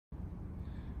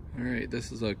Alright,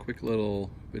 this is a quick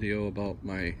little video about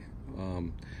my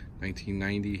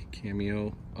 1990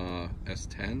 Cameo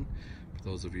S10. For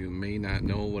those of you who may not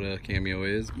know what a Cameo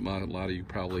is, a lot of you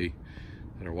probably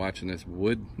that are watching this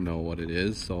would know what it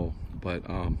is. But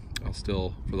I'll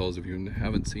still, for those of you who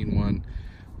haven't seen one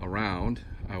around,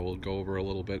 I will go over a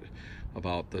little bit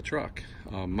about the truck.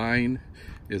 Mine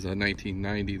is a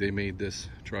 1990. They made this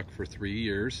truck for 3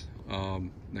 years.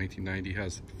 1990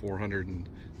 has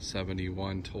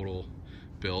 471 total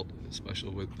built,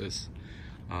 especially with this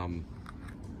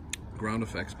ground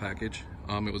effects package.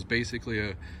 It was basically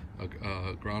a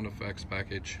ground effects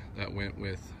package that went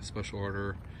with special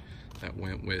order that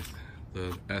went with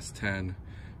the S10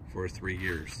 for 3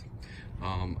 years.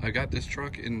 I got this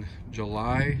truck in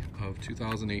July of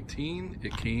 2018.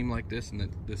 It came like this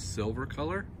in this silver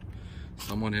color.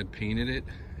 Someone had painted it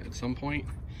at some point,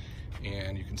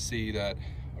 and you can see that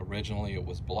originally it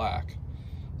was black.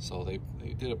 So they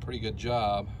did a pretty good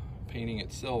job painting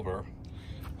it silver.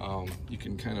 You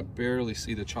can kind of barely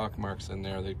see the chalk marks in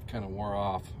there. They kind of wore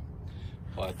off,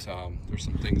 but there's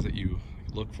some things that you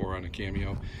look for on a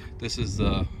Cameo. This is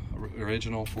the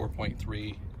original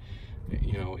 4.3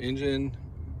 engine.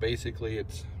 Basically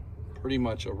it's pretty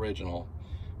much original,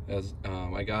 as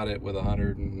I got it with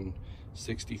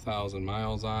 160,000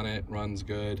 miles on it. Runs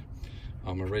good.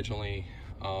 Originally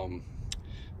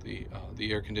the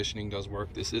air conditioning does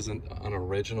work. This isn't an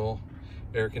original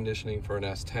air conditioning for an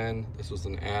S10. This was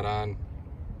an add-on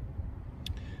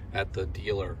at the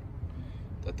dealer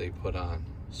that they put on.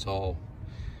 So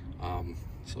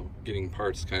so getting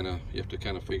parts, you have to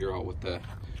kind of figure out what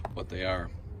they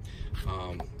are.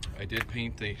 I did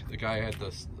paint the guy had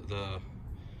the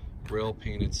grill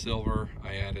painted silver.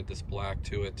 I added this black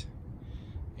to it,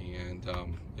 and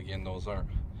again,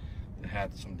 they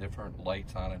had some different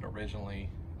lights on it originally.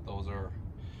 Those are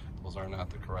not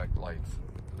the correct lights.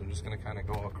 I'm just going to kind of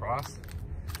go across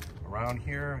around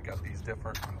here. I got these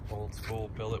different old school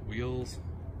billet wheels,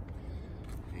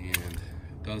 and it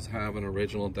does have an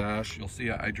original dash. You'll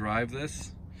see I drive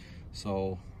this.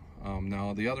 So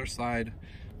now the other side,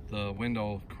 the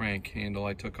window crank handle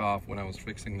I took off when I was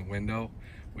fixing the window,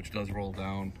 which does roll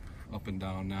down, up and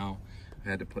down now. I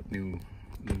had to put new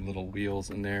little wheels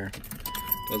in there.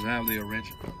 Does have the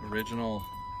original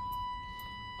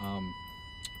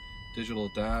digital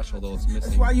dash, although it's missing.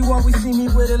 That's why you always see me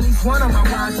with at least one of my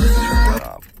watches.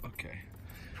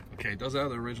 Okay, it does have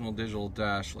the original digital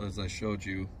dash, as I showed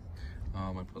you.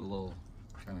 I put a little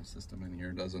kind of system in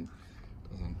here. Doesn't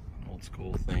old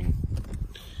school thing.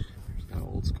 There's that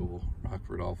old school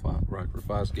Rockford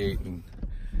Fosgate and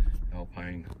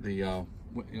Alpine.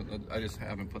 I just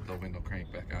haven't put the window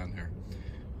crank back on there.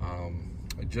 I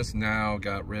just now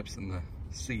got rips in the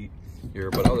seat here,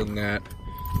 but other than that,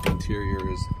 the interior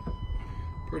is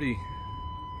pretty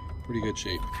good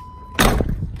shape.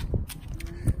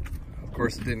 Of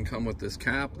course, it didn't come with this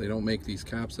cap. They don't make these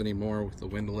caps anymore with the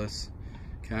windowless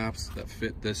caps that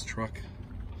fit this truck.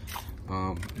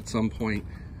 At some point,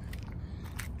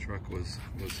 the truck was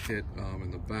hit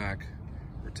in the back,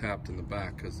 or tapped in the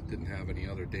back, because it didn't have any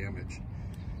other damage.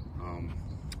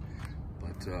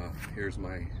 Here's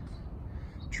my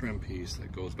trim piece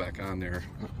that goes back on there.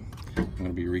 I'm going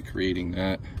to be recreating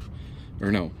that,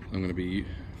 or no, I'm going to be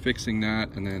fixing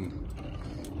that and then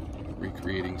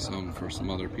recreating some for some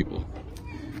other people.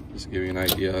 Just to give you an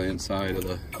idea, inside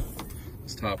of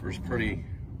this topper's pretty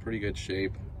good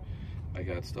shape. I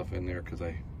got stuff in there because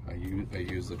I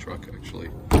use the truck actually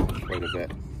quite a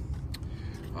bit.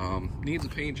 Needs a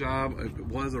paint job. It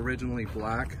was originally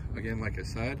black, again, like I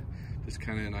said, just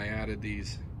kind of, and I added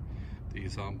these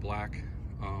black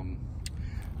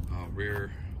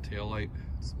rear taillight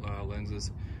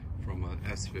lenses from an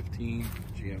S15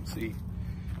 GMC,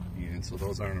 and so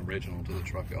those aren't original to the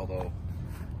truck, although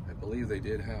I believe they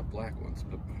did have black ones,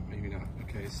 but maybe not.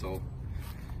 Okay, so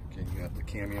again, you got the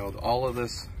Cameo. All of the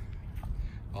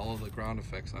ground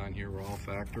effects on here were all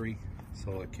factory,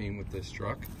 so it came with this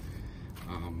truck.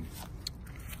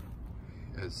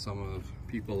 As some of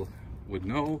people would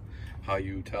know, how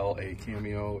you tell a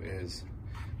Cameo is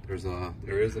there is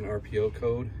an RPO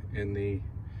code in the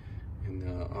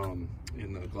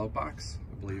glove box.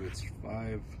 I believe it's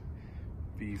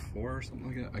 5B4 or something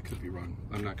like that. I could be wrong.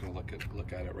 I'm not going to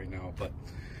look at it right now, but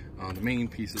the main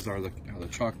pieces are the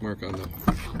chalk mark on the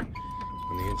inside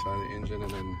of the engine,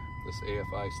 and then this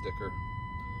AFI sticker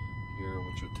here,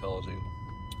 which would tell you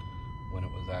when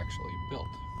it was actually built.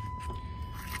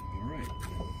 All right.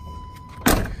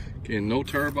 Again, no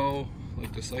turbo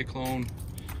like the Cyclone.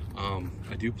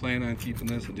 I do plan on keeping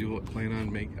this. I do plan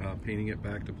on painting it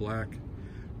back to black.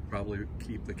 Probably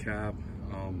keep the cab,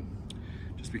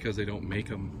 just because they don't make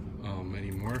them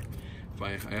anymore.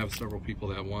 I have several people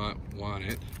that want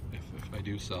it if I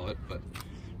do sell it, but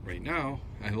right now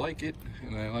I like it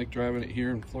and I like driving it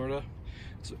here in Florida.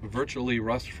 It's virtually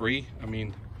rust free. I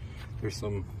mean, there's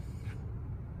some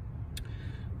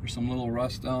little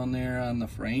rust down there on the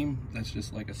frame. That's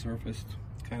just like a surfaced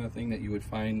kind of thing that you would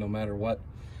find no matter what,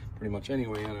 pretty much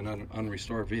anyway, on an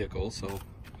unrestored vehicle. So,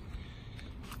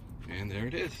 and there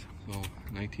it is. So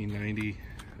 1990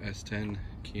 S10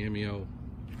 Cameo.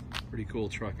 Pretty cool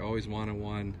truck. I always wanted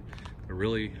one. They're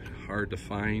really hard to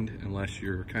find unless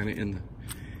you're kind of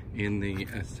in the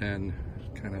S10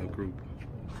 kind of group.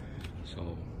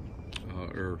 So,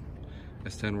 or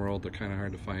S10 world, they're kind of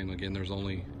hard to find. Again, there was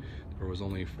only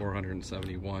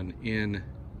 471 in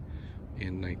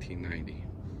 1990.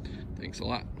 Thanks a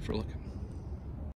lot for looking.